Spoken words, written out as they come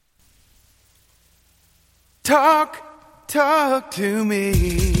Talk to me.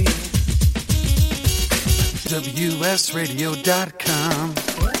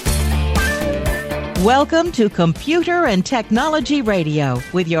 WSRadio.com. Welcome to Computer and Technology Radio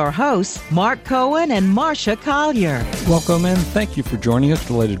with your hosts, Mark Cohen and Marcia Collier. Welcome and thank you for joining us.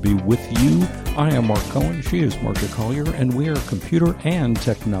 Delighted to be with you. I am Mark Cohen. She is Marcia Collier, and we are Computer and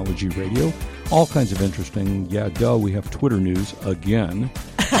Technology Radio. All kinds of interesting, we have Twitter news again.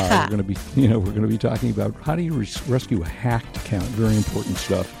 We're going to be talking about how do you rescue a hacked account, very important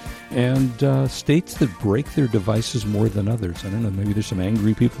stuff. And states that break their devices more than others. I don't know, maybe there's some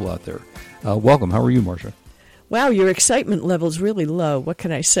angry people out there. Welcome. How are you, Marcia? Wow, your excitement level's really low. What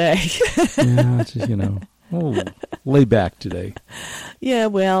can I say? Yeah, it's just, lay back today. Yeah,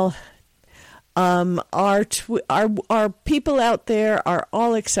 well, our people out there are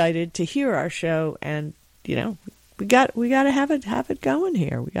all excited to hear our show, and we got to have it going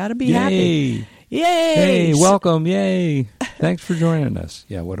here. We got to be happy. Yay! Hey, welcome! Yay! Thanks for joining us.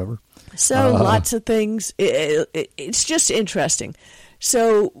 Yeah, whatever. So lots of things. It's just interesting.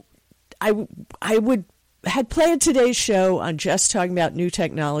 So I had planned today's show on just talking about new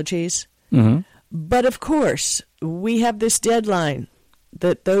technologies, but of course we have this deadline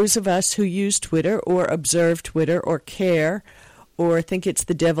that those of us who use Twitter or observe Twitter or care or think it's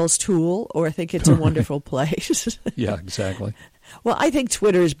the devil's tool or think it's a wonderful place. Yeah, exactly. Well, I think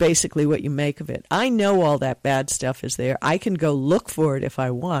Twitter is basically what you make of it. I know all that bad stuff is there. I can go look for it if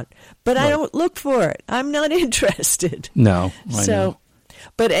I want, but I don't look for it. I'm not interested. No, I know.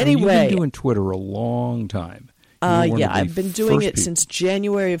 But anyway, you've been doing Twitter a long time. I've been doing it since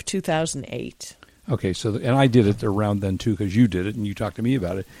January of 2008. Okay, and I did it around then too because you did it and you talked to me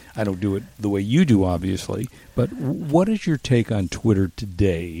about it. I don't do it the way you do, obviously. But what is your take on Twitter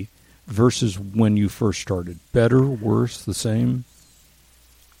today versus when you first started? Better, worse, the same?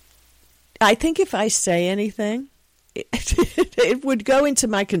 I think if I say anything, it would go into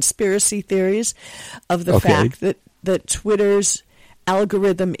my conspiracy theories of the fact that Twitter's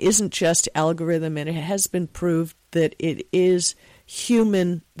algorithm isn't just algorithm, and it has been proved that it is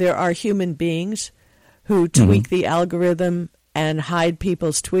human. There are human beings who tweak the algorithm and hide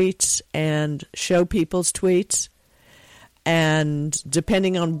people's tweets and show people's tweets. And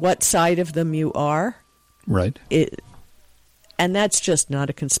depending on what side of them you are, right? And that's just not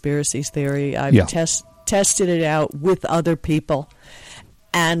a conspiracy theory. I've tested it out with other people,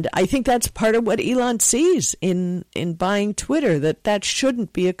 and I think that's part of what Elon sees in buying Twitter. That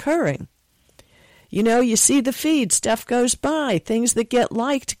shouldn't be occurring. You see the feed, stuff goes by, things that get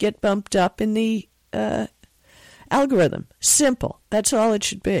liked get bumped up in the algorithm. Simple. That's all it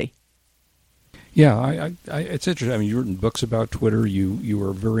should be. Yeah, it's interesting. I mean, you've written books about Twitter. You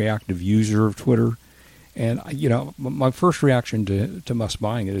are a very active user of Twitter. And, my first reaction to us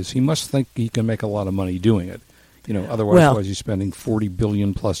buying it is he must think he can make a lot of money doing it. Otherwise, why is he spending $40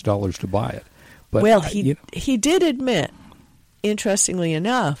 billion plus to buy it? But, he did admit, interestingly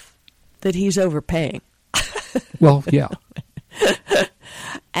enough, that he's overpaying. Well, yeah.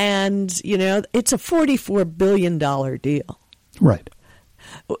 And, it's a $44 billion deal. Right.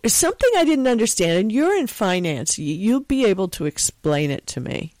 Something I didn't understand, and you're in finance, you'll be able to explain it to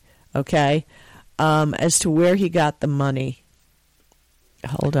me, okay, as to where he got the money.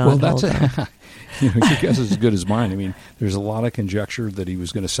 Hold on. Well, your guess is as good as mine. I mean, there's a lot of conjecture that he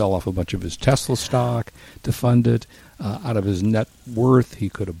was going to sell off a bunch of his Tesla stock to fund it. Out of his net worth, he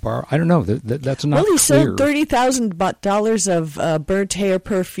could have borrowed. I don't know. That's not clear. Well, he sold $30,000 of burnt hair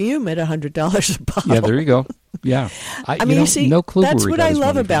perfume at $100 a bottle. Yeah, there you go. Yeah. I mean, you see, no clue that's where he what got I his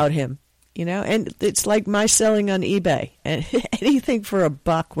love money about from. him. And it's like my selling on eBay. Anything for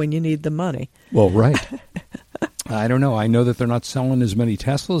 $1 when you need the money. Well, right. I don't know. I know that they're not selling as many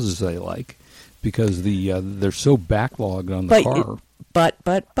Teslas as they like because they're so backlogged on the car. But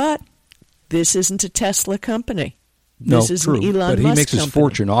this isn't a Tesla company. No, this is true. an Elon Musk but he makes his company.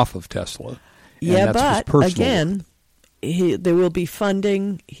 fortune off of Tesla. Yeah, but again, there will be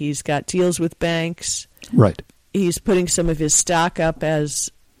funding. He's got deals with banks. Right. He's putting some of his stock up as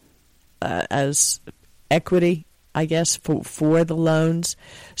equity, I guess, for the loans.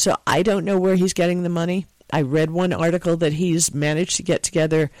 So I don't know where he's getting the money. I read one article that he's managed to get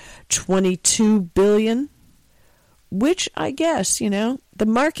together $22 billion, which I guess, the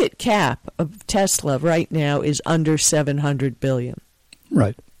market cap of Tesla right now is under $700 billion.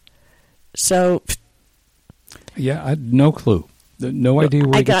 Right. So, yeah, I had no clue. No idea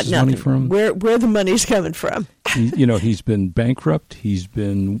where he gets his money from. Where the money's coming from. He's been bankrupt. He's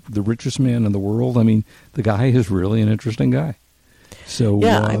been the richest man in the world. I mean, the guy is really an interesting guy. So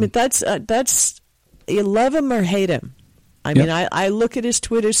yeah, I mean that's you love him or hate him. I mean, I look at his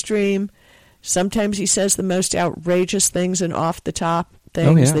Twitter stream. Sometimes he says the most outrageous things and off-the-top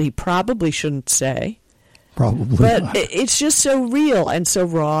things that he probably shouldn't say. Probably But not. it's just so real and so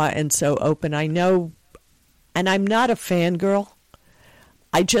raw and so open. I know, and I'm not a fangirl.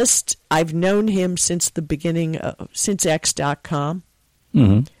 I've known him since the beginning, since X.com,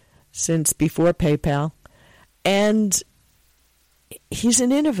 since before PayPal. And he's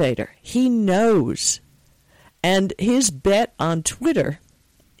an innovator. He knows. And his bet on Twitter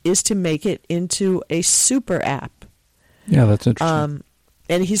is to make it into a super app. Yeah, that's interesting.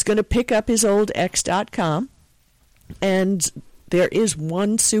 And he's going to pick up his old X.com. And there is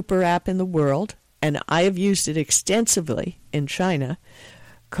one super app in the world, and I have used it extensively in China,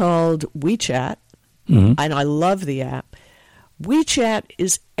 called WeChat. And I love the app. WeChat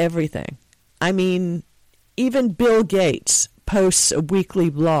is everything. I mean, even Bill Gates posts a weekly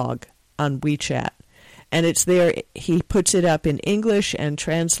blog on WeChat. And it's there. He puts it up in English and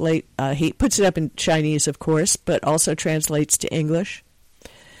he puts it up in Chinese, of course, but also translates to English.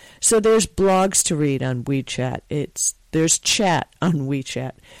 So there's blogs to read on WeChat. There's chat on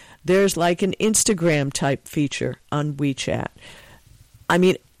WeChat. There's like an Instagram type feature on WeChat. I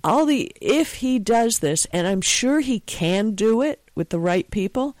mean, if he does this, and I'm sure he can do it with the right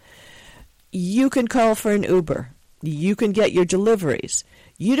people, you can call for an Uber. You can get your deliveries.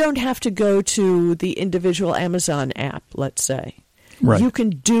 You don't have to go to the individual Amazon app, let's say. Right. You can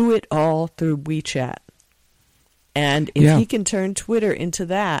do it all through WeChat. And if he can turn Twitter into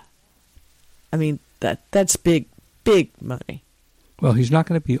that, I mean, that's big, big money. Well, he's not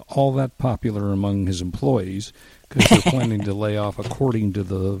going to be all that popular among his employees because they're planning to lay off, according to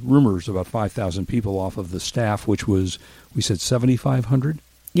the rumors, about 5,000 people off of the staff, which was, we said 7,500?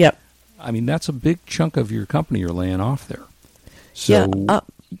 Yep. I mean, that's a big chunk of your company you're laying off there. So,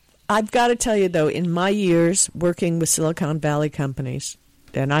 I've got to tell you, though, in my years working with Silicon Valley companies,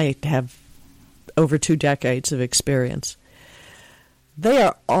 and I have over 2 decades of experience, they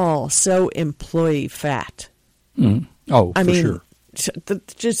are all so employee fat. Oh, I mean, sure.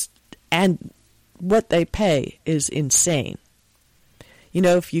 And what they pay is insane. You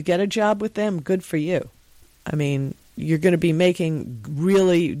know, if you get a job with them, good for you. I mean, you're going to be making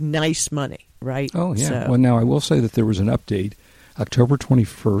really nice money, right? Oh, yeah. So. Well, now, I will say that there was an update, October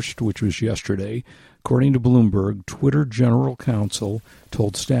 21st, which was yesterday. According to Bloomberg, Twitter General Counsel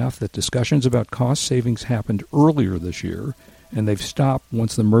told staff that discussions about cost savings happened earlier this year, and they've stopped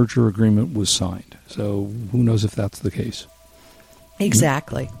once the merger agreement was signed. So who knows if that's the case?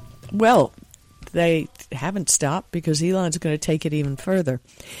 Exactly. Well, they haven't stopped because Elon's going to take it even further.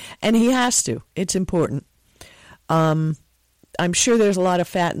 And he has to. It's important. I'm sure there's a lot of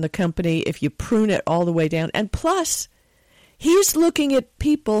fat in the company if you prune it all the way down. And plus, he's looking at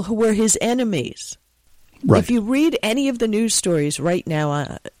people who were his enemies. Right. If you read any of the news stories right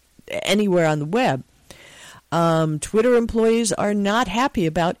now anywhere on the web, Twitter employees are not happy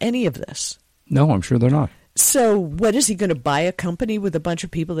about any of this. No, I'm sure they're not. So what, is he going to buy a company with a bunch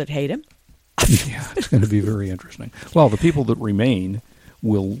of people that hate him? Yeah, it's going to be very interesting. Well, the people that remain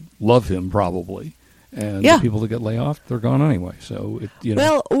will love him probably. And the people that get laid off, they're gone anyway. So,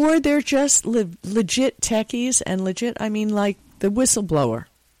 Well, or they're just legit techies, and legit, I mean, like the whistleblower.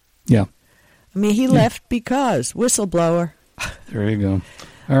 Yeah. I mean, he left because whistleblower. There you go.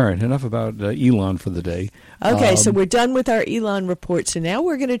 All right, enough about Elon for the day. Okay, so we're done with our Elon report. So now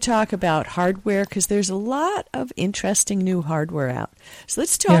we're going to talk about hardware because there's a lot of interesting new hardware out. So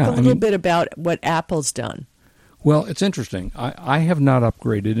let's talk a little bit about what Apple's done. Well, it's interesting. I have not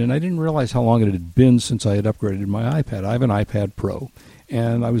upgraded, and I didn't realize how long it had been since I had upgraded my iPad. I have an iPad Pro,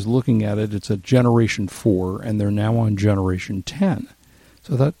 and I was looking at it. It's a Generation 4, and they're now on Generation 10.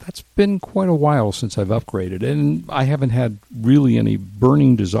 So that's been quite a while since I've upgraded, and I haven't had really any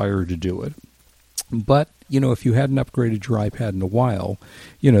burning desire to do it. But, if you hadn't upgraded your iPad in a while,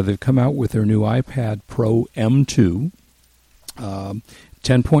 they've come out with their new iPad Pro M2,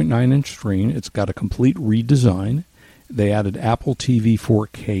 10.9-inch screen. It's got a complete redesign. They added Apple TV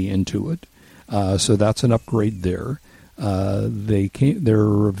 4K into it, so that's an upgrade there.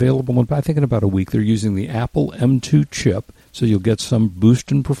 They're available, I think, in about a week. They're using the Apple M2 chip, so you'll get some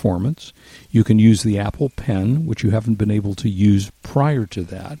boost in performance. You can use the Apple Pen, which you haven't been able to use prior to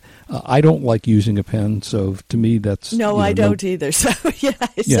that. I don't like using a pen, so to me that's... No, I don't either. So,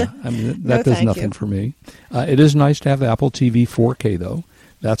 I mean, that does nothing for me. It is nice to have the Apple TV 4K, though.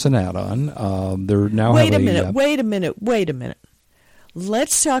 That's an add-on. They're now Wait a minute.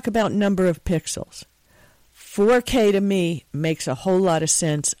 Let's talk about number of pixels. 4K to me makes a whole lot of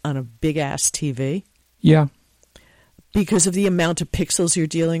sense on a big-ass TV. Yeah. Because of the amount of pixels you're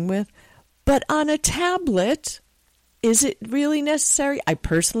dealing with. But on a tablet, Is it really necessary? I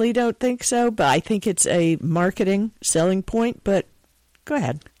personally don't think so, but I think it's a marketing selling point. But go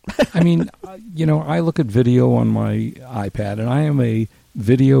ahead. I mean, I look at video on my iPad, and I am a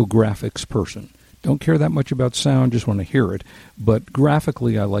video graphics person. Don't care that much about sound, just want to hear it. But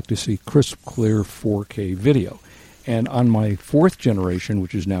graphically, I like to see crisp, clear 4K video. And on my fourth generation,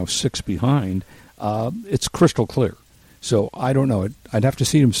 which is now 6 behind, it's crystal clear. So I don't know. I'd have to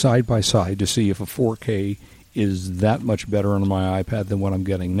see them side by side to see if a 4K is that much better on my iPad than what I'm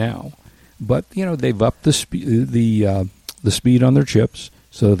getting now. But, they've upped the speed on their chips,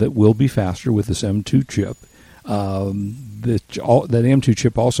 so that will be faster with this M2 chip. That M2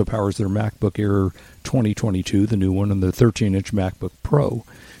 chip also powers their MacBook Air 2022, the new one, and the 13-inch MacBook Pro.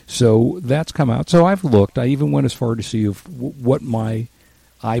 So that's come out. So I've looked. I even went as far to see what my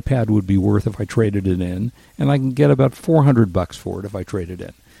iPad would be worth if I traded it in, and I can get about $400 for it if I trade it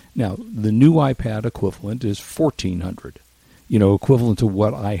in. Now, the new iPad equivalent is $1,400. Equivalent to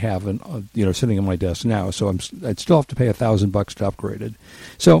what I have, sitting on my desk now. So I'd still have to pay $1,000 to upgrade it.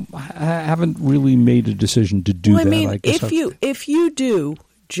 So I haven't really made a decision to do that. I mean, if you do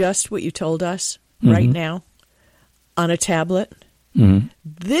just what you told us right now on a tablet,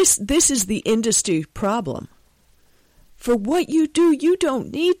 this is the industry problem. For what you do, you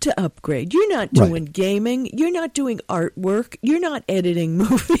don't need to upgrade. You're not doing gaming. You're not doing artwork. You're not editing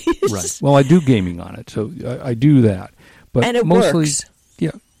movies. Right. Well, I do gaming on it, so I do that. But and it mostly, works.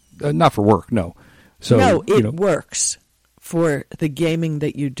 Yeah, not for work, no. So no, it works for the gaming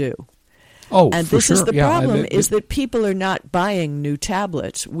that you do. Oh, and for this sure. is the problem: is that people are not buying new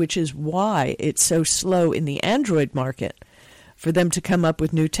tablets, which is why it's so slow in the Android market for them to come up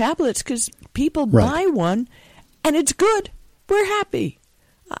with new tablets. Because people buy one, and it's good. We're happy.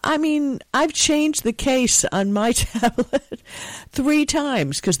 I mean, I've changed the case on my tablet 3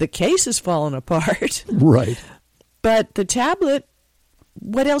 times because the case has fallen apart. Right. But the tablet,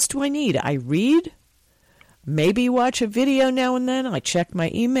 what else do I need? I read, maybe watch a video now and then. I check my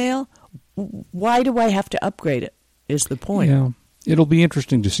email. Why do I have to upgrade it is the point. Yeah. It'll be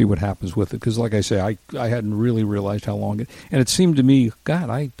interesting to see what happens with it because, like I say, I hadn't really realized how long it... And it seemed to me, God,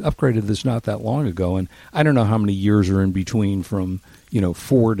 I upgraded this not that long ago, and I don't know how many years are in between from,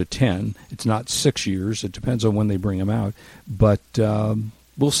 4 to 10. It's not 6 years. It depends on when they bring them out. But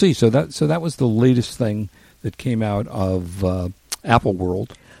we'll see. So that was the latest thing that came out of Apple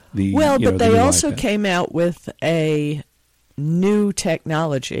World. But they also iPad. came out with a new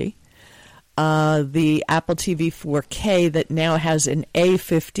technology, the Apple TV 4K that now has an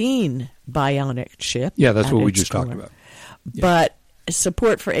A15 Bionic chip. Yeah, that's what we just talked about. Yeah. But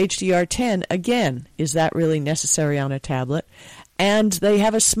support for HDR10, again, is that really necessary on a tablet? And they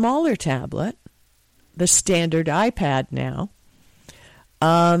have a smaller tablet, the standard iPad now,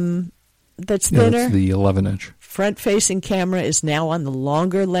 that's thinner. That's the 11-inch. Front-facing camera is now on the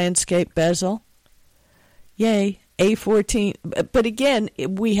longer landscape bezel. Yay, A14. But again,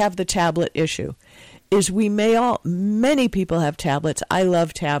 we have the tablet issue. Many people have tablets. I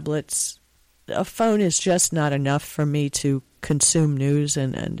love tablets. A phone is just not enough for me to consume news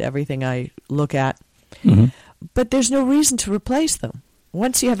and everything I look at. Mm-hmm. But there's no reason to replace them.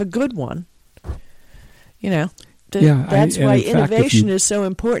 Once you have a good one, that's why innovation is so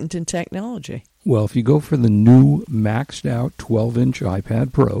important in technology. Well, if you go for the new maxed out 12-inch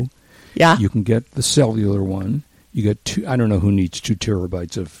iPad Pro, you can get the cellular one. You get I don't know who needs 2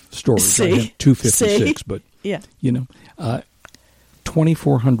 terabytes of storage. I have 256, but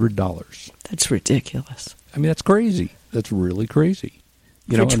 $2,400. That's ridiculous. I mean, that's crazy. That's really crazy.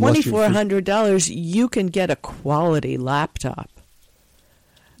 For $2,400, you can get a quality laptop.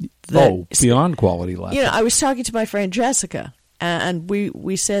 Beyond quality laptop. I was talking to my friend Jessica, and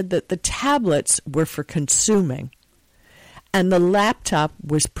we said that the tablets were for consuming, and the laptop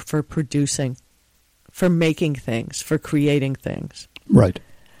was for producing, for making things, for creating things. Right.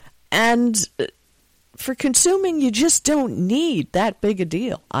 And for consuming, you just don't need that big a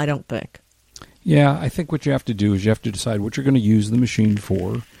deal, I don't think. Yeah, I think what you have to do is you have to decide what you're going to use the machine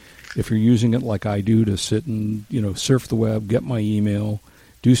for. If you're using it like I do to sit and, surf the web, get my email,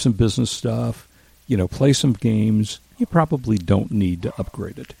 do some business stuff, play some games, you probably don't need to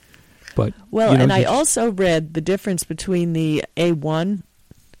upgrade it. But I also read the difference between the A1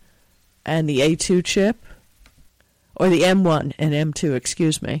 and the A2 chip, or the M1 and M2,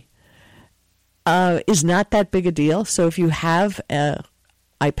 excuse me, is not that big a deal. So if you have an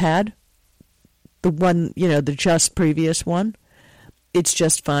iPad, the one, the just previous one, it's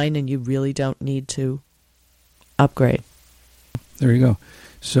just fine, and you really don't need to upgrade. There you go.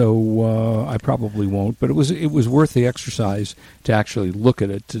 So I probably won't, but it was worth the exercise to actually look at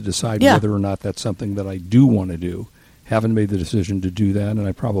it to decide whether or not that's something that I do want to do. Haven't made the decision to do that, and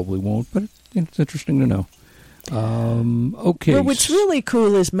I probably won't, but it's interesting to know. Okay. Well, what's really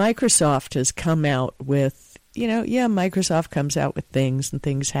cool is Microsoft has come out with, Microsoft comes out with things and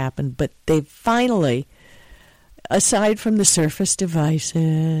things happen, but they've finally, aside from the Surface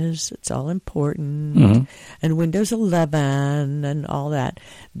devices, it's all important, and Windows 11 and all that,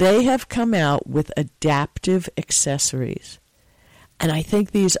 they have come out with adaptive accessories. And I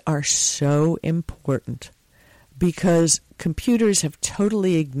think these are so important because computers have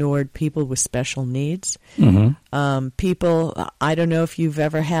totally ignored people with special needs. People, I don't know if you've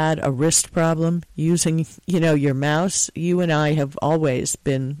ever had a wrist problem using, your mouse. You and I have always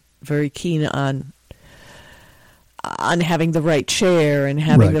been very keen on having the right chair and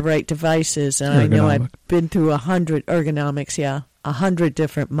having the right devices. And I know I've been through 100 ergonomics, 100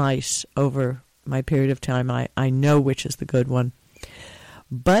 different mice over my period of time. I know which is the good one.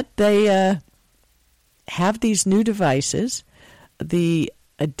 But they have these new devices. The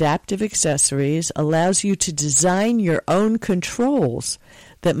adaptive accessories allows you to design your own controls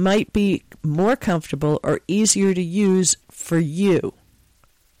that might be more comfortable or easier to use for you.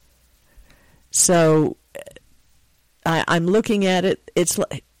 So I'm looking at it.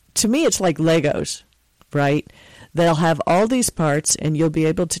 To me, it's like Legos, right? They'll have all these parts, and you'll be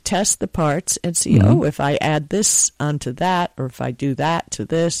able to test the parts and see, if I add this onto that, or if I do that to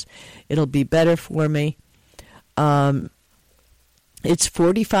this, it'll be better for me. It's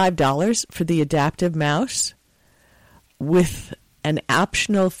 $45 for the adaptive mouse with an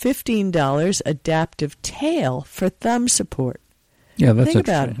optional $15 adaptive tail for thumb support. Yeah, that's Think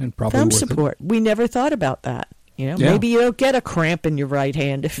about interesting. it. And probably Thumb worth support. We never thought about that. Maybe you don't get a cramp in your right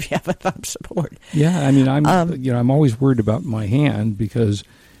hand if you have a thumb support. Yeah, I mean, I'm always worried about my hand because,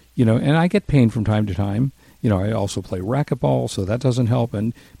 and I get pain from time to time. I also play racquetball, so that doesn't help.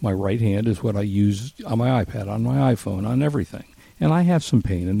 And my right hand is what I use on my iPad, on my iPhone, on everything. And I have some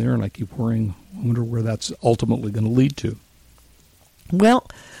pain in there, and I keep worrying. I wonder where that's ultimately going to lead to. Well,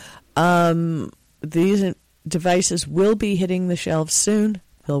 these devices will be hitting the shelves soon.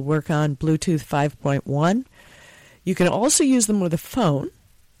 They'll work on Bluetooth 5.1. You can also use them with a phone,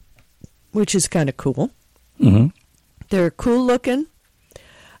 which is kind of cool. They're cool looking.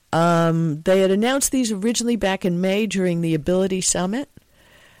 They had announced these originally back in May during the Ability Summit.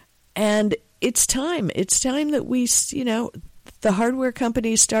 And it's time. It's time that we, the hardware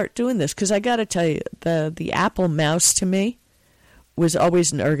companies start doing this. Because I got to tell you, the Apple mouse to me was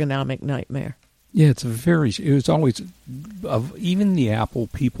always an ergonomic nightmare. Yeah, it was always, even the Apple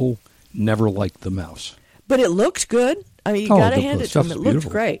people never liked the mouse. But it looked good. I mean, you got to hand it to them. It looked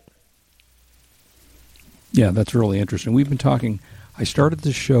great. Yeah, that's really interesting. We've been talking. I started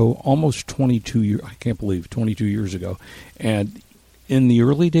this show almost 22 years. I can't believe 22 years ago. And in the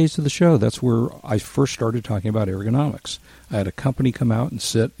early days of the show, that's where I first started talking about ergonomics. I had a company come out and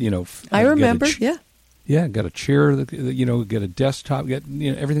sit. I remember. Yeah, got a chair. Get a desktop. Get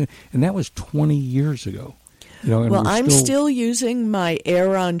everything. And that was 20 years ago. And I'm still using my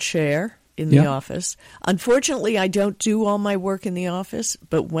Aeron chair in the office. Unfortunately, I don't do all my work in the office,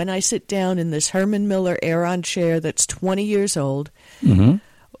 but when I sit down in this Herman Miller Aeron chair that's 20 years old,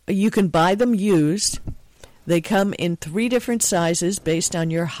 you can buy them used. They come in 3 different sizes based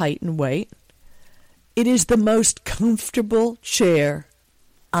on your height and weight. It is the most comfortable chair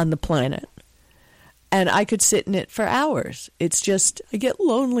on the planet. And I could sit in it for hours. It's just, I get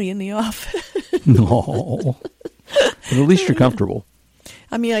lonely in the office. No. But at least you're comfortable.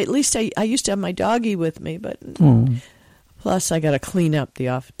 I mean, at least I used to have my doggie with me, but plus I got to clean up the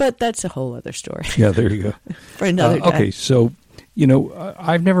office. But that's a whole other story. Yeah, there you go. For another day. Okay, so,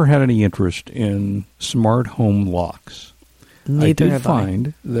 I've never had any interest in smart home locks. Neither have I.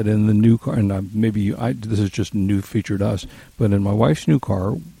 Find that in the new car, and this is just new feature to us, but in my wife's new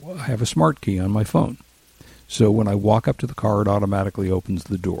car, I have a smart key on my phone. So when I walk up to the car, it automatically opens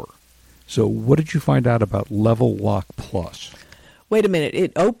the door. So what did you find out about Level Lock Plus? Wait a minute.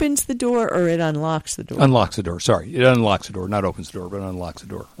 It opens the door or it unlocks the door? Unlocks the door. Sorry. It unlocks the door. Not opens the door, but unlocks the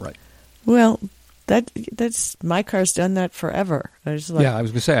door. Right. Well, that's my car's done that forever. I was going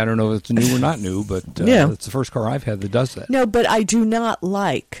to say, I don't know if it's new or not new, but it's the first car I've had that does that. No, but I do not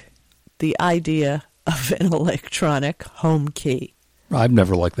like the idea of an electronic home key. I've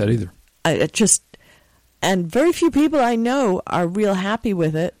never liked that either. And very few people I know are real happy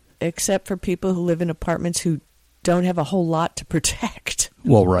with it, except for people who live in apartments who don't have a whole lot to protect.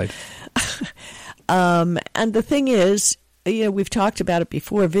 Well, right. And the thing is, we've talked about it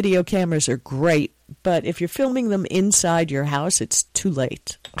before, video cameras are great, but if you're filming them inside your house, it's too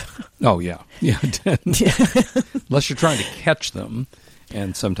late. Oh, yeah. Yeah. Unless you're trying to catch them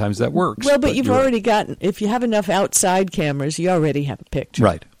And sometimes that works. Well, but you've already gotten, if you have enough outside cameras, you already have a picture.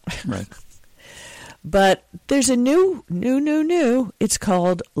 Right. But there's a new. It's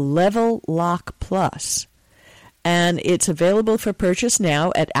called Level Lock Plus. And it's available for purchase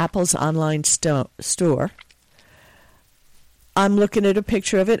now at Apple's online store. I'm looking at a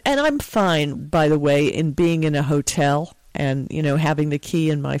picture of it, and I'm fine, by the way, in being in a hotel and, having the key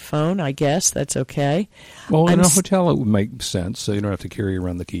in my phone. I guess that's okay. Well, in a hotel it would make sense, so you don't have to carry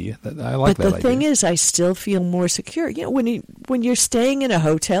around the key. I like that idea. But the thing is, I still feel more secure. When you're staying in a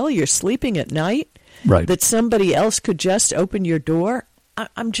hotel, you're sleeping at night, right? That somebody else could just open your door.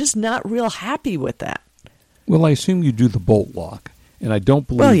 I'm just not real happy with that. Well, I assume you do the bolt lock, and I don't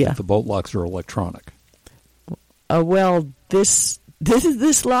believe that the bolt locks are electronic. Well, this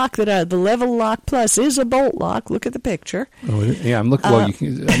lock the Level Lock Plus is a bolt lock. Look at the picture. Oh, yeah, I'm looking.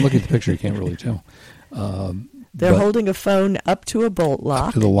 I'm looking at the picture. You can't really tell. They're holding a phone up to a bolt lock.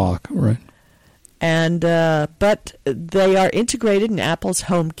 Up to the lock, right? And but they are integrated in Apple's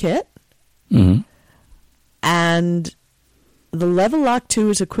HomeKit. Mm-hmm. And the Level Lock 2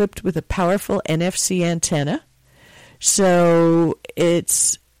 is equipped with a powerful NFC antenna. So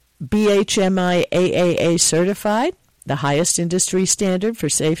it's BHMI AAA certified, the highest industry standard for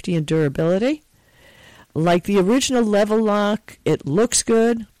safety and durability. Like the original Level Lock, it looks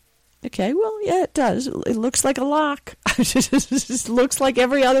good. Okay, well, yeah, it does. It looks like a lock. It looks like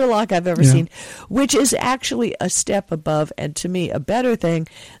every other lock I've ever seen, which is actually a step above and, to me, a better thing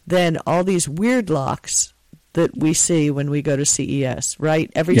than all these weird locks that we see when we go to CES,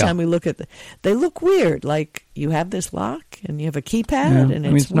 right? Every time we look at they look weird. Like you have this lock and you have a keypad, and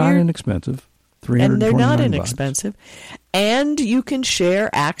it's not inexpensive. And they're not inexpensive. And you can share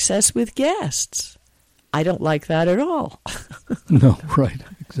access with guests. I don't like that at all. No, right,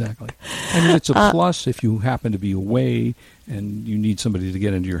 exactly. I mean, it's a plus if you happen to be away and you need somebody to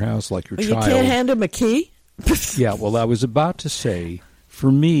get into your house, like your child. You can't hand them a key? Yeah, well, I was about to say,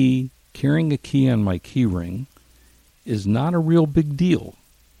 for me, carrying a key on my key ring is not a real big deal.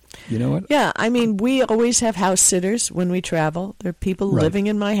 You know what? Yeah, I mean, we always have house sitters when we travel. There are people living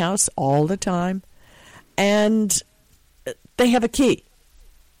in my house all the time, and they have a key.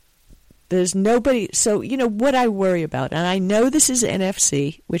 There's nobody. So, what I worry about, and I know this is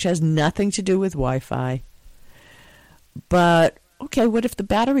NFC, which has nothing to do with Wi-Fi, but, okay, what if the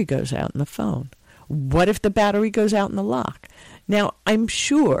battery goes out in the phone? What if the battery goes out in the lock? Now, I'm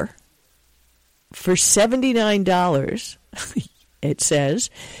sure for $79, it says,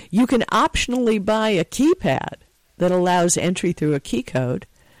 you can optionally buy a keypad that allows entry through a key code,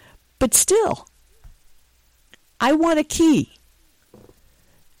 but still, I want a key.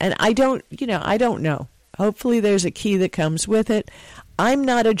 And I don't know. Hopefully there's a key that comes with it. I'm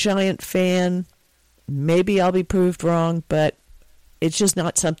not a giant fan. Maybe I'll be proved wrong, but it's just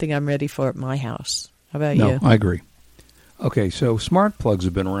not something I'm ready for at my house. How about you? No, I agree. Okay, so smart plugs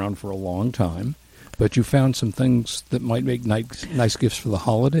have been around for a long time, but you found some things that might make nice gifts for the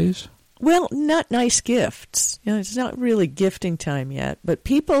holidays? Well, not nice gifts. It's not really gifting time yet, but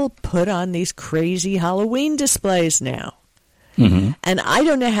people put on these crazy Halloween displays now. Mm-hmm. And I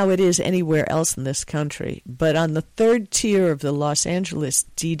don't know how it is anywhere else in this country, but on the third tier of the Los Angeles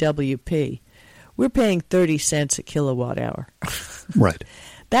DWP, we're paying 30 cents a kilowatt hour. Right.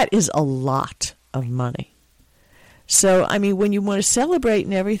 That is a lot of money. So, I mean, when you want to celebrate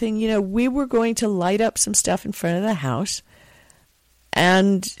and everything, we were going to light up some stuff in front of the house,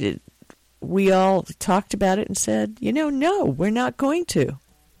 and we all talked about it and said, no, we're not going to.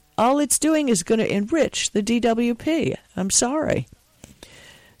 All it's doing is going to enrich the DWP. I'm sorry.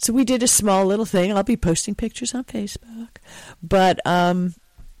 So we did a small little thing. I'll be posting pictures on Facebook. But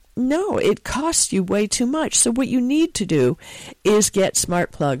no, it costs you way too much. So what you need to do is get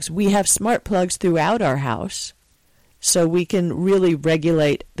smart plugs. We have smart plugs throughout our house, so we can really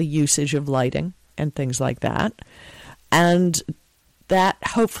regulate the usage of lighting and things like that. And that,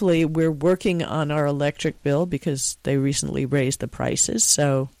 hopefully, we're working on our electric bill because they recently raised the prices.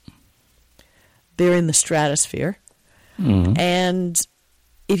 So they're in the stratosphere. Mm-hmm. And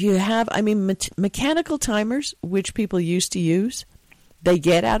if you have, mechanical timers, which people used to use, they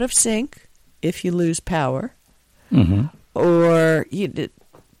get out of sync if you lose power. Mm-hmm. Or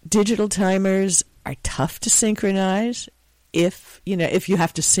digital timers are tough to synchronize if you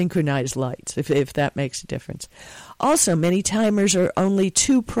have to synchronize lights, if that makes a difference. Also, many timers are only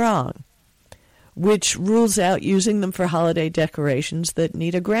two-prong, which rules out using them for holiday decorations that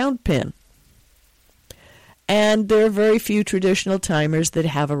need a ground pin. And there are very few traditional timers that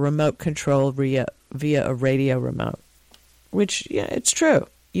have a remote control via a radio remote, which, it's true.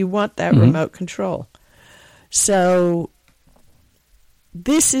 You want that remote control. So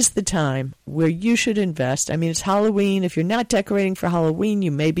this is the time where you should invest. I mean, it's Halloween. If you're not decorating for Halloween,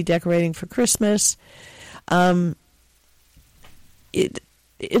 you may be decorating for Christmas. It'll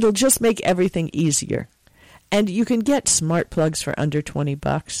just make everything easier. And you can get smart plugs for under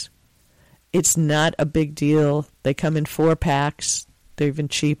 $20. It's not a big deal. They come in 4-packs. They're even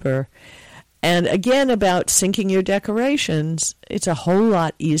cheaper. And again, about syncing your decorations, it's a whole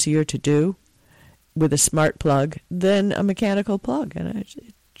lot easier to do with a smart plug than a mechanical plug. And it's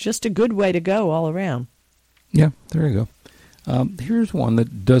just a good way to go all around. Yeah, there you go. Here's one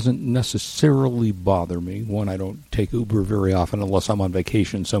that doesn't necessarily bother me. One, I don't take Uber very often unless I'm on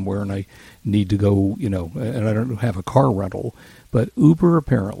vacation somewhere and I need to go, and I don't have a car rental. But Uber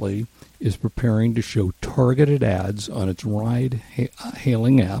apparently is preparing to show targeted ads on its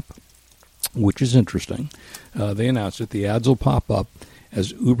ride-hailing app, which is interesting. They announced that the ads will pop up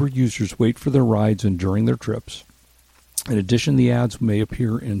as Uber users wait for their rides and during their trips. In addition, the ads may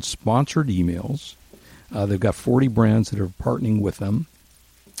appear in sponsored emails. They've got 40 brands that are partnering with them,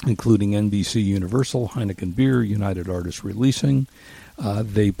 including NBC Universal, Heineken Beer, United Artists Releasing.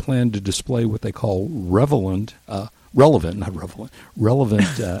 They plan to display what they call relevant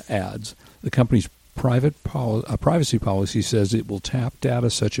ads. The company's privacy policy says it will tap data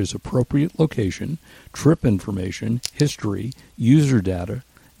such as appropriate location, trip information, history, user data,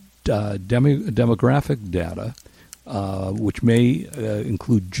 demographic data, which may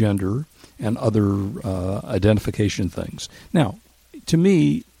include gender and other identification things. Now, to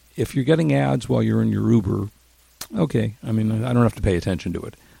me, if you're getting ads while you're in your Uber, okay, I mean, I don't have to pay attention to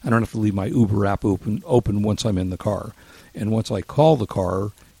it. I don't have to leave my Uber app open once I'm in the car. And once I call the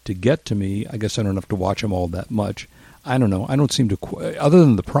car to get to me, I guess I don't have to watch them all that much. I don't know. I don't seem to, other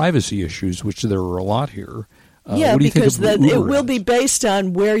than the privacy issues, which there are a lot here. Yeah, what do you because think of it Uber will ads? be based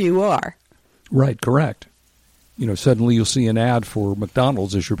on where you are. Right, correct. Suddenly you'll see an ad for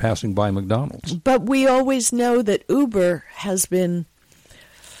McDonald's as you're passing by McDonald's. But we always know that Uber has been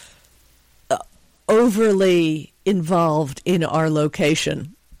overly involved in our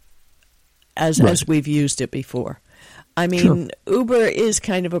location as we've used it before. I mean, sure. Uber is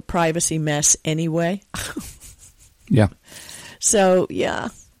kind of a privacy mess anyway. Yeah. So, yeah,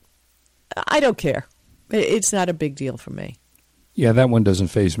 I don't care. It's not a big deal for me. Yeah, that one doesn't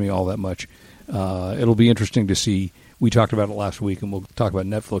faze me all that much. It'll be interesting to see. We talked about it last week, and we'll talk about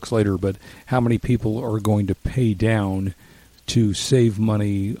Netflix later, but how many people are going to pay down to save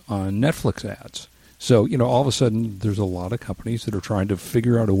money on Netflix ads? So, all of a sudden, there's a lot of companies that are trying to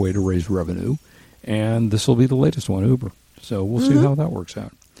figure out a way to raise revenue, and this will be the latest one, Uber. So we'll see how that works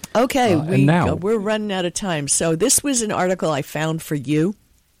out. Okay, now we're running out of time. So this was an article I found for you.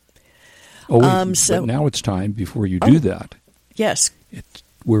 But now it's time, before you do that. Yes. It's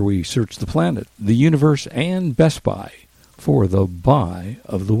where we search the planet, the universe, and Best Buy for the buy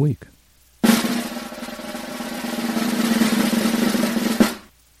of the week.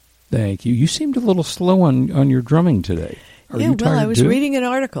 Thank you. You seemed a little slow on your drumming today. Are you tired I was too? reading an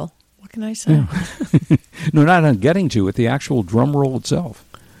article. What can I say? Yeah. No, not on getting to it, the actual drum roll itself.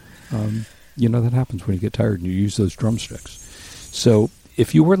 That happens when you get tired and you use those drumsticks. So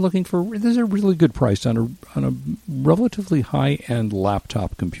if you were looking for, there's a really good price on a relatively high-end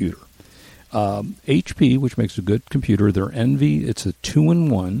laptop computer. HP, which makes a good computer, their Envy, it's a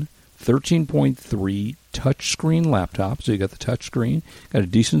 2-in-1, 13.3 touchscreen laptop. So you got the touch screen, got a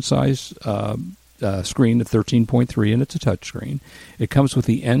decent size screen at 13.3, and it's a touch screen. It comes with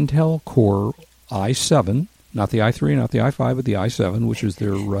the Intel Core i7, not the i3, not the i5, but the i7, which is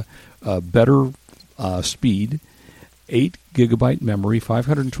their better speed. 8 gigabyte memory,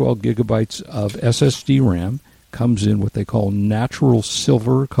 512 gigabytes of SSD RAM. Comes in what they call natural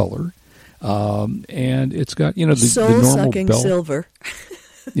silver color. And it's got, the normal soul-sucking bell. silver.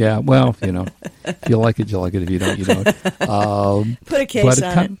 Yeah, well, if you like it, you like it. If you don't, you don't. Put a case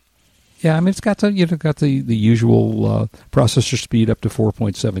on it. Yeah, I mean, it's got the usual processor speed up to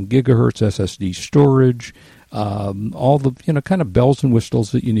 4.7 gigahertz, SSD storage, all the kind of bells and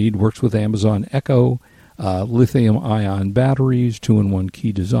whistles that you need. Works with Amazon Echo, lithium-ion batteries, 2-in-1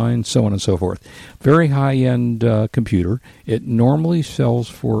 key design, so on and so forth. Very high-end computer. It normally sells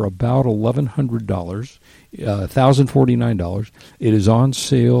for about $1,100. $1,049. It is on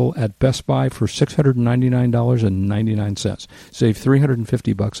sale at Best Buy for $699.99. Save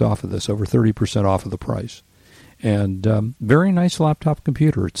 $350 off of this, over 30% off of the price. And very nice laptop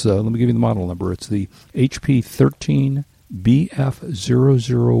computer. It's let me give you the model number. It's the HP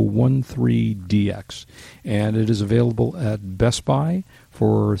 13BF0013DX, and it is available at Best Buy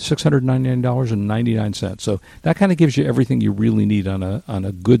for $699.99. So that kind of gives you everything you really need on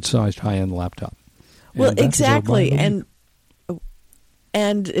a good-sized high-end laptop. Well, exactly. And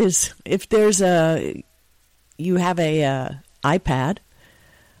And if you have a iPad,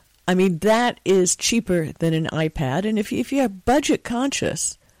 I mean, that is cheaper than an iPad. And if you're budget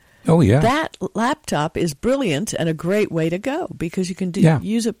conscious, that laptop is brilliant and a great way to go because you can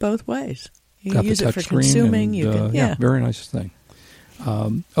use it both ways. You can use it for consuming. Very nice thing.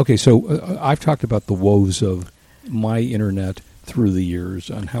 Okay, so I've talked about the woes of my internet through the years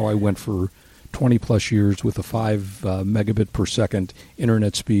and how I went for 20-plus years with a 5 megabit per second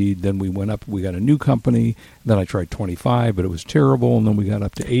internet speed. Then we went up. We got a new company. Then I tried 25, but it was terrible. And then we got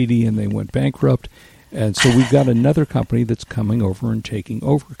up to 80, and they went bankrupt. And so we've got another company that's coming over and taking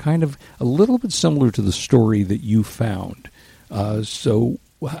over, kind of a little bit similar to the story that you found. So how did this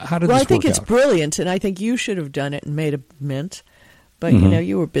work out? Well, I think it's brilliant, and I think you should have done it and made a mint. But,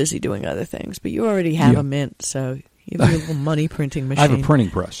 you were busy doing other things. But you already have a mint, so you have a little money printing machine. I have a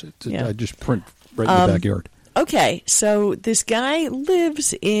printing press. I just print right in the backyard. Okay, so this guy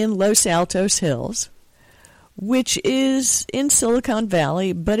lives in Los Altos Hills, which is in Silicon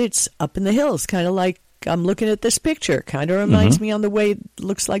Valley, but it's up in the hills, kind of like I'm looking at this picture. Kind of reminds me on the way,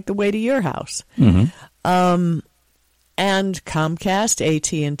 looks like the way to your house. And Comcast,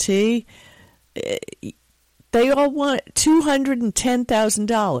 AT&T, they all want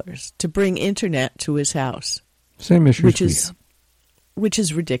 $210,000 to bring internet to his house. Same issues which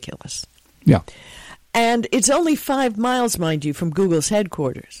is ridiculous. Yeah. And it's only 5 miles, mind you, from Google's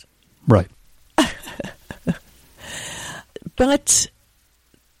headquarters. Right. But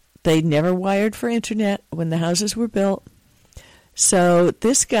they never wired for internet when the houses were built. So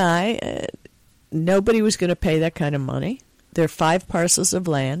this guy, nobody was going to pay that kind of money. There are 5 parcels of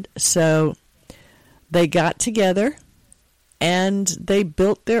land. So they got together and they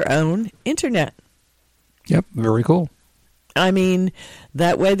built their own internet. Yep, very cool. I mean,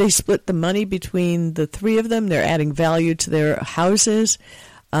 that way they split the money between the 3 of them. They're adding value to their houses.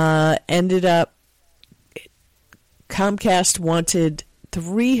 Ended up, Comcast wanted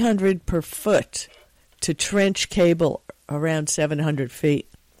 $300 per foot to trench cable around 700 feet.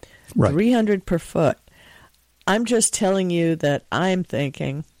 Right. $300 per foot. I'm just telling you that I'm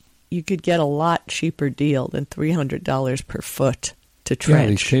thinking you could get a lot cheaper deal than $300 per foot to trench. Yeah,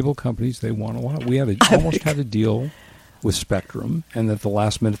 these cable companies, they want a lot. We almost had a deal with Spectrum, and at the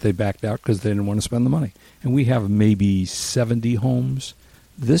last minute they backed out because they didn't want to spend the money. And we have maybe 70 homes.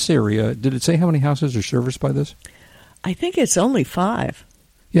 This area, did it say how many houses are serviced by this? I think it's only 5.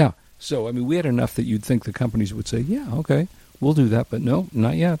 Yeah. So, I mean, we had enough that you'd think the companies would say, yeah, okay, we'll do that. But no,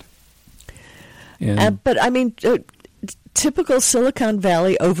 not yet. But, I mean, typical Silicon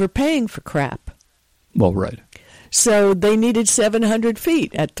Valley overpaying for crap. Well, right. So they needed 700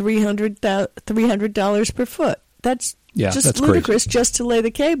 feet at $300 per foot. That's just ludicrous crazy. Just to lay the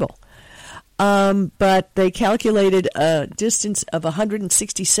cable. But they calculated a distance of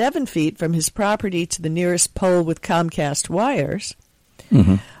 167 feet from his property to the nearest pole with Comcast wires.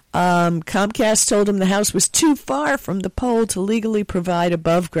 Comcast told him the house was too far from the pole to legally provide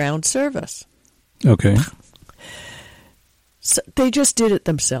above-ground service. Okay. So they just did it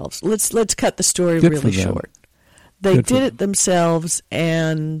themselves. Let's cut the story really short. They did it themselves,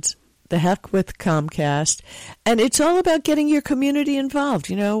 and the heck with Comcast. And it's all about getting your community involved.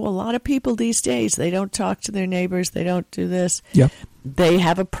 You know, a lot of people these days, they don't talk to their neighbors. They don't do this. Yep. They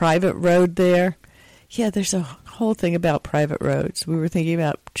have a private road there. Yeah, there's a whole thing about private roads. We were thinking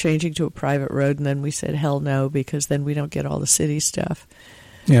about changing to a private road, and then we said, hell no, because then we don't get all the city stuff.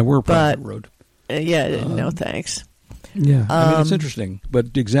 Yeah, we're a private road. No thanks. Yeah, I mean, it's interesting. But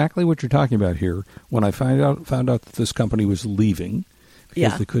exactly what you're talking about here, when I found out that this company was leaving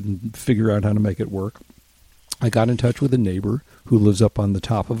because they couldn't figure out how to make it work, I got in touch with a neighbor who lives up on the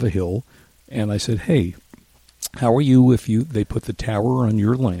top of a hill, and I said, hey, how are you if they put the tower on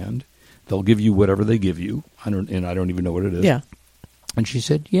your land? They'll give you whatever they give you, I don't even know what it is. Yeah. And she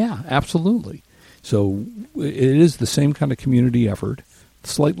said, yeah, absolutely. So it is the same kind of community effort.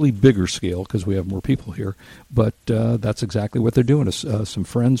 Slightly bigger scale because we have more people here, but that's exactly what they're doing. Some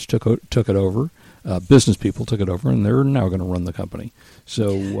friends took it over, business people took it over, and they're now going to run the company. So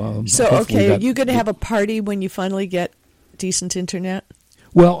okay, are you going to have a party when you finally get decent internet?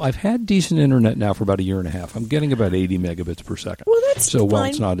 Well, I've had decent internet now for about a year and a half. I'm getting about 80 megabits per second. Well, that's so fine. Well,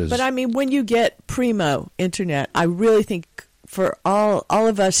 it's not as. But I mean, when you get primo internet, I really think for all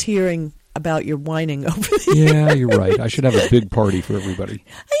of us hearing about your whining over there. Yeah, you're right. I should have a big party for everybody.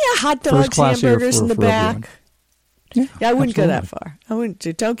 Yeah, hot dogs, hamburgers in the back. Yeah, I wouldn't go that far. I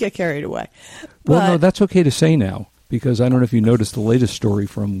wouldn't. Don't get carried away. Well, no, that's okay to say now because I don't know if you noticed the latest story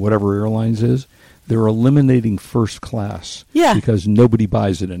from whatever airlines is. They're eliminating first class because nobody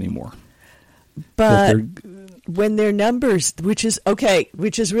buys it anymore. But when their numbers, which is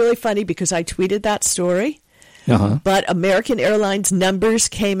really funny because I tweeted that story. But American Airlines numbers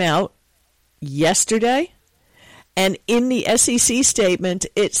came out yesterday, and in the SEC statement,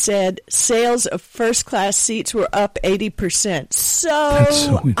 it said sales of first-class seats were up 80%.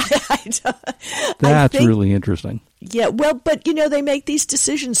 That's really interesting. Yeah, well, but, they make these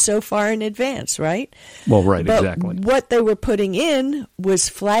decisions so far in advance, right? Well, right, but exactly. What they were putting in was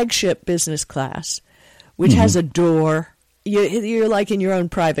flagship business class, which has a door. You're like in your own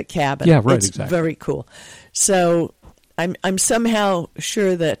private cabin. Yeah, right, it's exactly. Very cool. So I'm somehow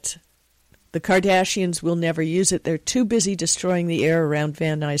sure that the Kardashians will never use it. They're too busy destroying the air around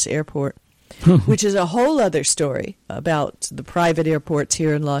Van Nuys Airport, which is a whole other story about the private airports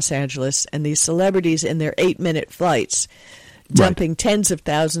here in Los Angeles and these celebrities in their 8-minute flights dumping tens of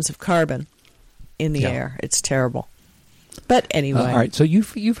thousands of carbon in the air. It's terrible. But anyway. All right, so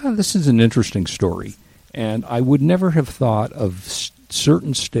you've had, this is an interesting story, and I would never have thought of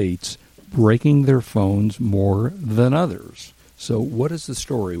certain states breaking their phones more than others. So what is the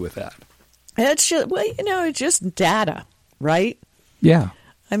story with that? It's just, it's just data, right? Yeah.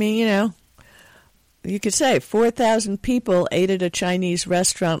 I mean, you could say 4,000 people ate at a Chinese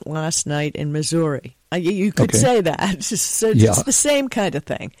restaurant last night in Missouri. You could say that. It's the same kind of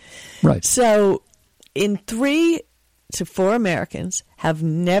thing. Right. So, 3 to 4 Americans have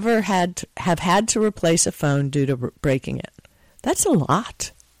had to replace a phone due to breaking it. That's a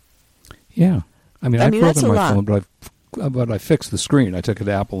lot. Yeah. I mean I've broken my lot. phone, but I fixed the screen. I took it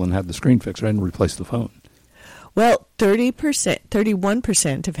to Apple and had the screen fixed. I didn't replace the phone. Well,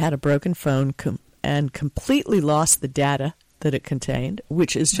 31% have had a broken phone and completely lost the data that it contained,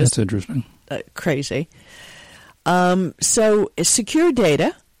 which is just that's interesting. Crazy. So Secure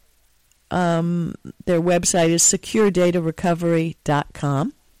Data, their website is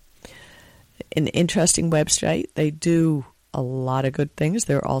securedatarecovery.com. An interesting website. They do a lot of good things.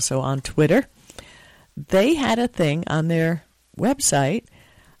 They're also on Twitter. They had a thing on their website,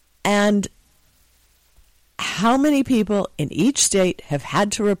 and how many people in each state have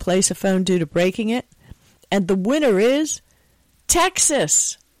had to replace a phone due to breaking it? And the winner is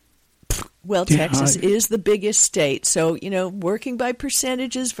Texas. Well, Texas is the biggest state. So, working by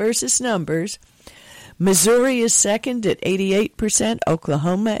percentages versus numbers, Missouri is second at 88%,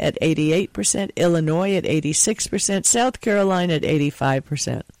 Oklahoma at 88%, Illinois at 86%, South Carolina at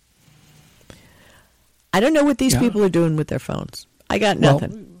 85%. I don't know what these people are doing with their phones. I got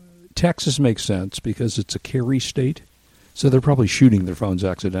nothing. Well, Texas makes sense because it's a carry state, so they're probably shooting their phones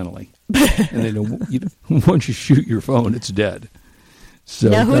accidentally. And they know once you shoot your phone, it's dead. So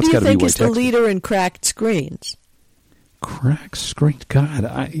now, who that's do you gotta think be is the Texas. leader in cracked screens? Cracked screen? God,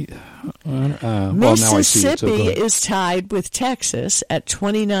 Mississippi is tied with Texas at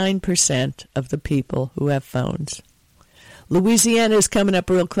 29% of the people who have phones. Louisiana is coming up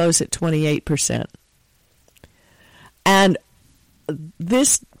real close at 28%. And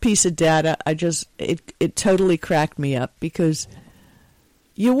this piece of data, it totally cracked me up because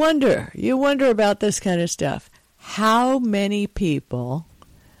you wonder about this kind of stuff. How many people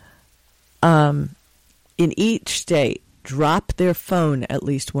in each state drop their phone at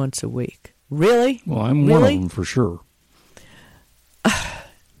least once a week? Really? Well, I'm one of them for sure.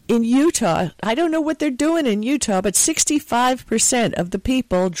 In Utah, I don't know what they're doing in Utah, but 65% of the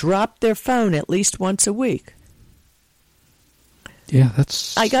people drop their phone at least once a week. Yeah,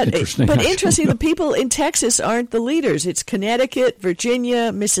 that's interesting. But interesting, the people in Texas aren't the leaders. It's Connecticut,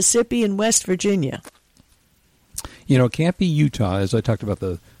 Virginia, Mississippi, and West Virginia. It can't be Utah, as I talked about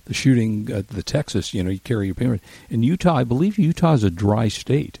the shooting at the Texas, you carry your payment. In Utah, I believe Utah is a dry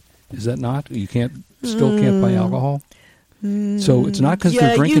state. Is that not? You still can't buy alcohol? So it's not because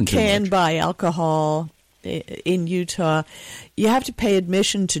they're drinking too much. Yeah, you can buy alcohol in Utah. You have to pay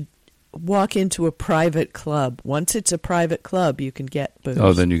admission to walk into a private club. Once it's a private club, you can get booze.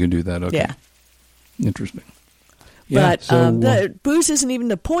 Oh, then you can do that. Okay. Yeah. Interesting. Yeah, but the booze isn't even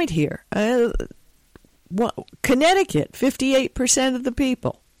the point here. Connecticut, 58% of the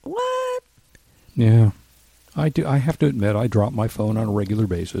people. What? Yeah. I do. I have to admit, I drop my phone on a regular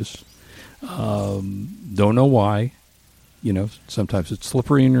basis. Don't know why. Sometimes it's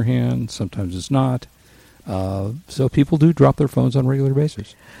slippery in your hand. Sometimes it's not. So people do drop their phones on a regular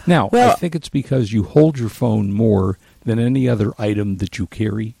basis. Now, I think it's because you hold your phone more than any other item that you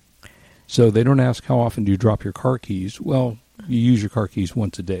carry. So they don't ask how often do you drop your car keys. Well, you use your car keys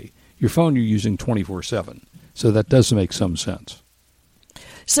once a day. Your phone you're using 24/7. So that does make some sense.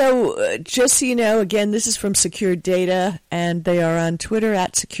 So just so you know, again, this is from Secure Data, and they are on Twitter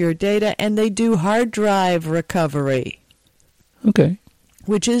at Secure Data, and they do hard drive recovery. Okay.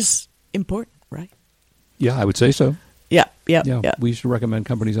 Which is important, right? Yeah, I would say so. Yeah. We used to recommend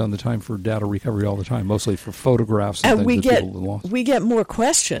companies on the time for data recovery all the time, mostly for photographs and things that people lost. We get more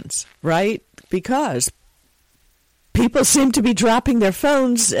questions, right? Because people seem to be dropping their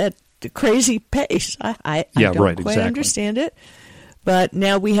phones at a crazy pace. I don't quite understand it. But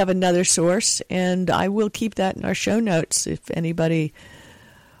now we have another source, and I will keep that in our show notes if anybody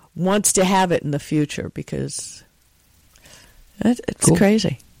wants to have it in the future, because it's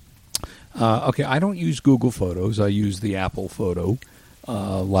crazy. Okay, I don't use Google Photos. I use the Apple Photo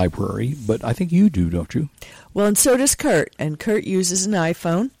library, but I think you do, don't you? Well, and so does Kurt, and Kurt uses an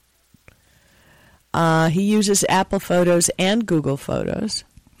iPhone. He uses Apple Photos and Google Photos.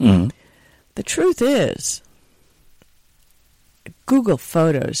 Mm-hmm. The truth is, Google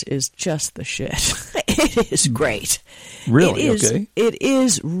Photos is just the shit. It is great. Really? Okay. It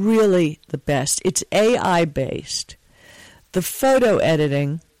is really the best. It's AI-based. The photo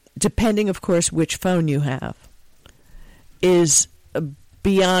editing, depending, of course, which phone you have, is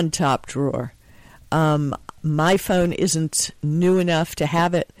beyond top drawer. My phone isn't new enough to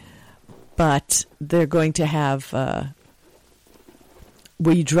have it, but they're going to have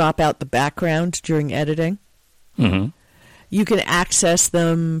where you drop out the background during editing. Mm-hmm. You can access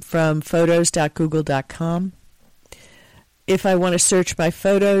them from photos.google.com. If I want to search by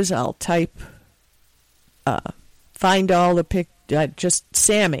photos, I'll type find all the just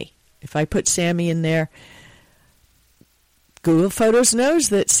Sammy. If I put Sammy in there, Google Photos knows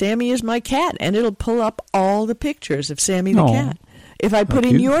that Sammy is my cat, and it'll pull up all the pictures of Sammy the cat. If I put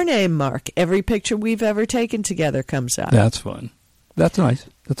in your name, Mark, every picture we've ever taken together comes up. That's fun. That's nice.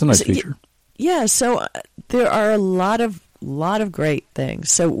 That's a nice feature. Yeah, so there are a lot of great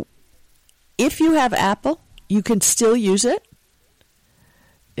things. So if you have Apple, you can still use it.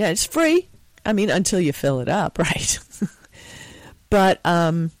 Yeah, it's free. I mean, until you fill it up, right? But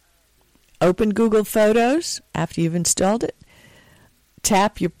open Google Photos after you've installed it.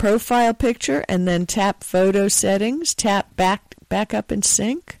 Tap your profile picture and then tap photo settings. Tap back up and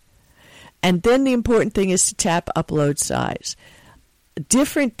sync. And then the important thing is to tap upload size.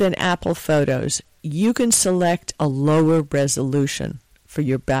 Different than Apple Photos, you can select a lower resolution for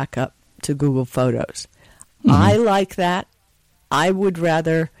your backup to Google Photos. Mm-hmm. I like that. I would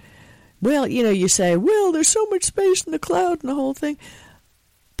rather, well, you say, well, there's so much space in the cloud and the whole thing.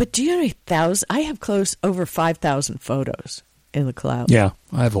 But do you know I have close over 5,000 photos in the cloud. Yeah,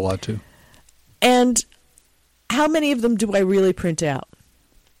 I have a lot too. And how many of them do I really print out?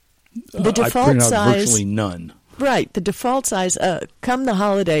 The default I print out size, virtually none. Right. The default size, come the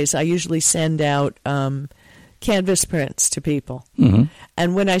holidays, I usually send out canvas prints to people. Mm-hmm.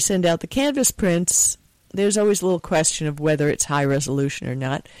 And when I send out the canvas prints, there's always a little question of whether it's high resolution or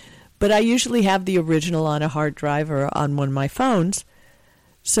not. But I usually have the original on a hard drive or on one of my phones.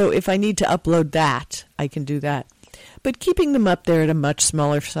 So if I need to upload that, I can do that. But keeping them up there at a much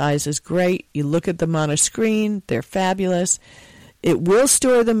smaller size is great. You look at them on a screen, they're fabulous. It will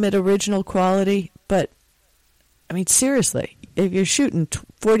store them at original quality, but I mean, seriously, if you're shooting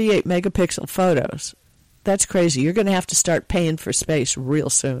 48 megapixel photos, that's crazy. You're going to have to start paying for space real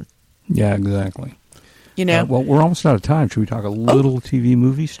soon. Yeah, exactly. Well, we're almost out of time. Should we talk a little TV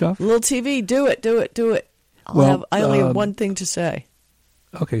movie stuff? Little TV, do it. I only have one thing to say.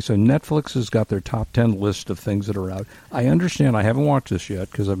 Okay, so Netflix has got their top 10 list of things that are out. I understand, I haven't watched this yet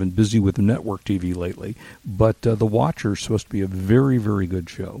because I've been busy with network TV lately, but The Watcher is supposed to be a very, very good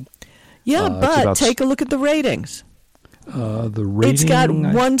show. Yeah, but take a look at the ratings. The rating... It's got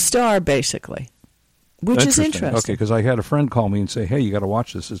 1 star, basically, which is interesting. Okay, because I had a friend call me and say, hey, you got to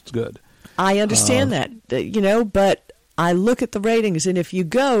watch this, it's good. I understand that, but I look at the ratings, and if you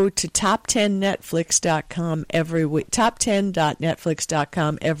go to top10netflix.com every week,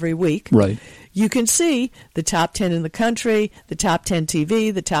 top10.netflix.com every week, right, you can see the top 10 in the country, the top 10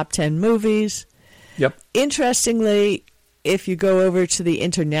 TV, the top 10 movies. Yep. Interestingly, if you go over to the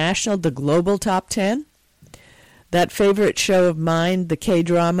international, the global top 10, that favorite show of mine, the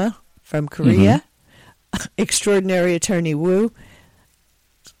K-drama from Korea, Extraordinary Attorney Woo,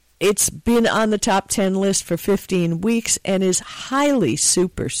 it's been on the top 10 list for 15 weeks and is highly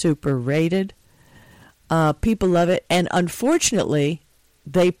super, super rated. People love it. And unfortunately,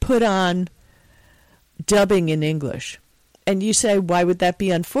 they put on dubbing in English. And you say, why would that be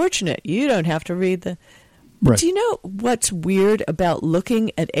unfortunate? You don't have to read the... But do you know what's weird about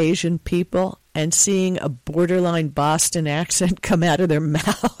looking at Asian people and seeing a borderline Boston accent come out of their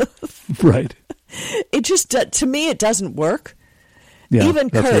mouth? Right. It just, to me, it doesn't work. Yeah, even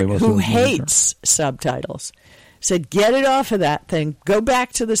Kurt, who hates subtitles, said, get it off of that thing. Go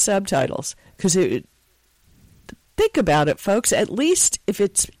back to the subtitles. Because Think about it, folks. At least if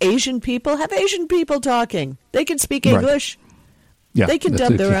it's Asian people, have Asian people talking. They can speak English. Right. Yeah, they can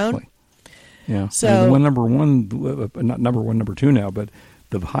dub their own. Yeah. So and not number one, number two now, but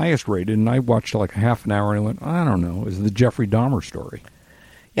the highest rated, and I watched like a half an hour and I went, I don't know, is the Jeffrey Dahmer story.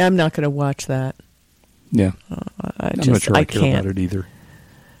 Yeah, I'm not going to watch that. Yeah. I'm not sure I care can't. about it either.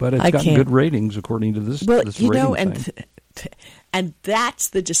 But it's gotten good ratings according to this rating thing. And that's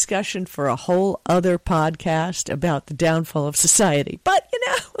the discussion for a whole other podcast about the downfall of society. But,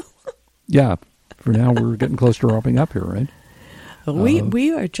 Yeah, for now we're getting close to wrapping up here, right?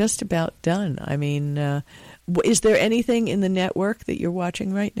 We are just about done. I mean, is there anything in the network that you're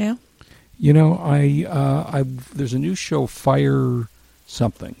watching right now? There's a new show, Firestorm,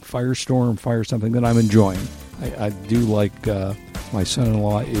 that I'm enjoying. I do like. My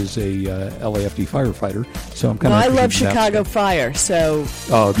son-in-law is a LAFD firefighter, so I'm kind of. I love Chicago Fire, so.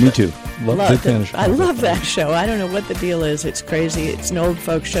 Oh, me too. Big fan of Chicago I love Fire. that show. I don't know what the deal is. It's crazy. It's an old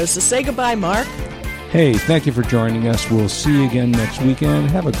folks show. So say goodbye, Mark. Hey, thank you for joining us. We'll see you again next weekend.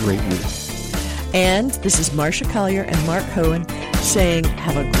 Have a great week. And this is Marcia Collier and Mark Cohen saying,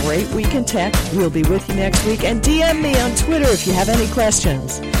 have a great week in tech. We'll be with you next week. And DM me on Twitter if you have any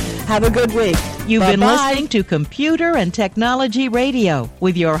questions. Have a good week. You've been Bye-bye. listening to Computer and Technology Radio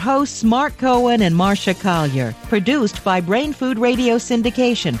with your hosts Mark Cohen and Marcia Collier. Produced by Brain Food Radio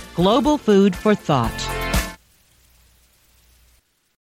Syndication. Global food for thought.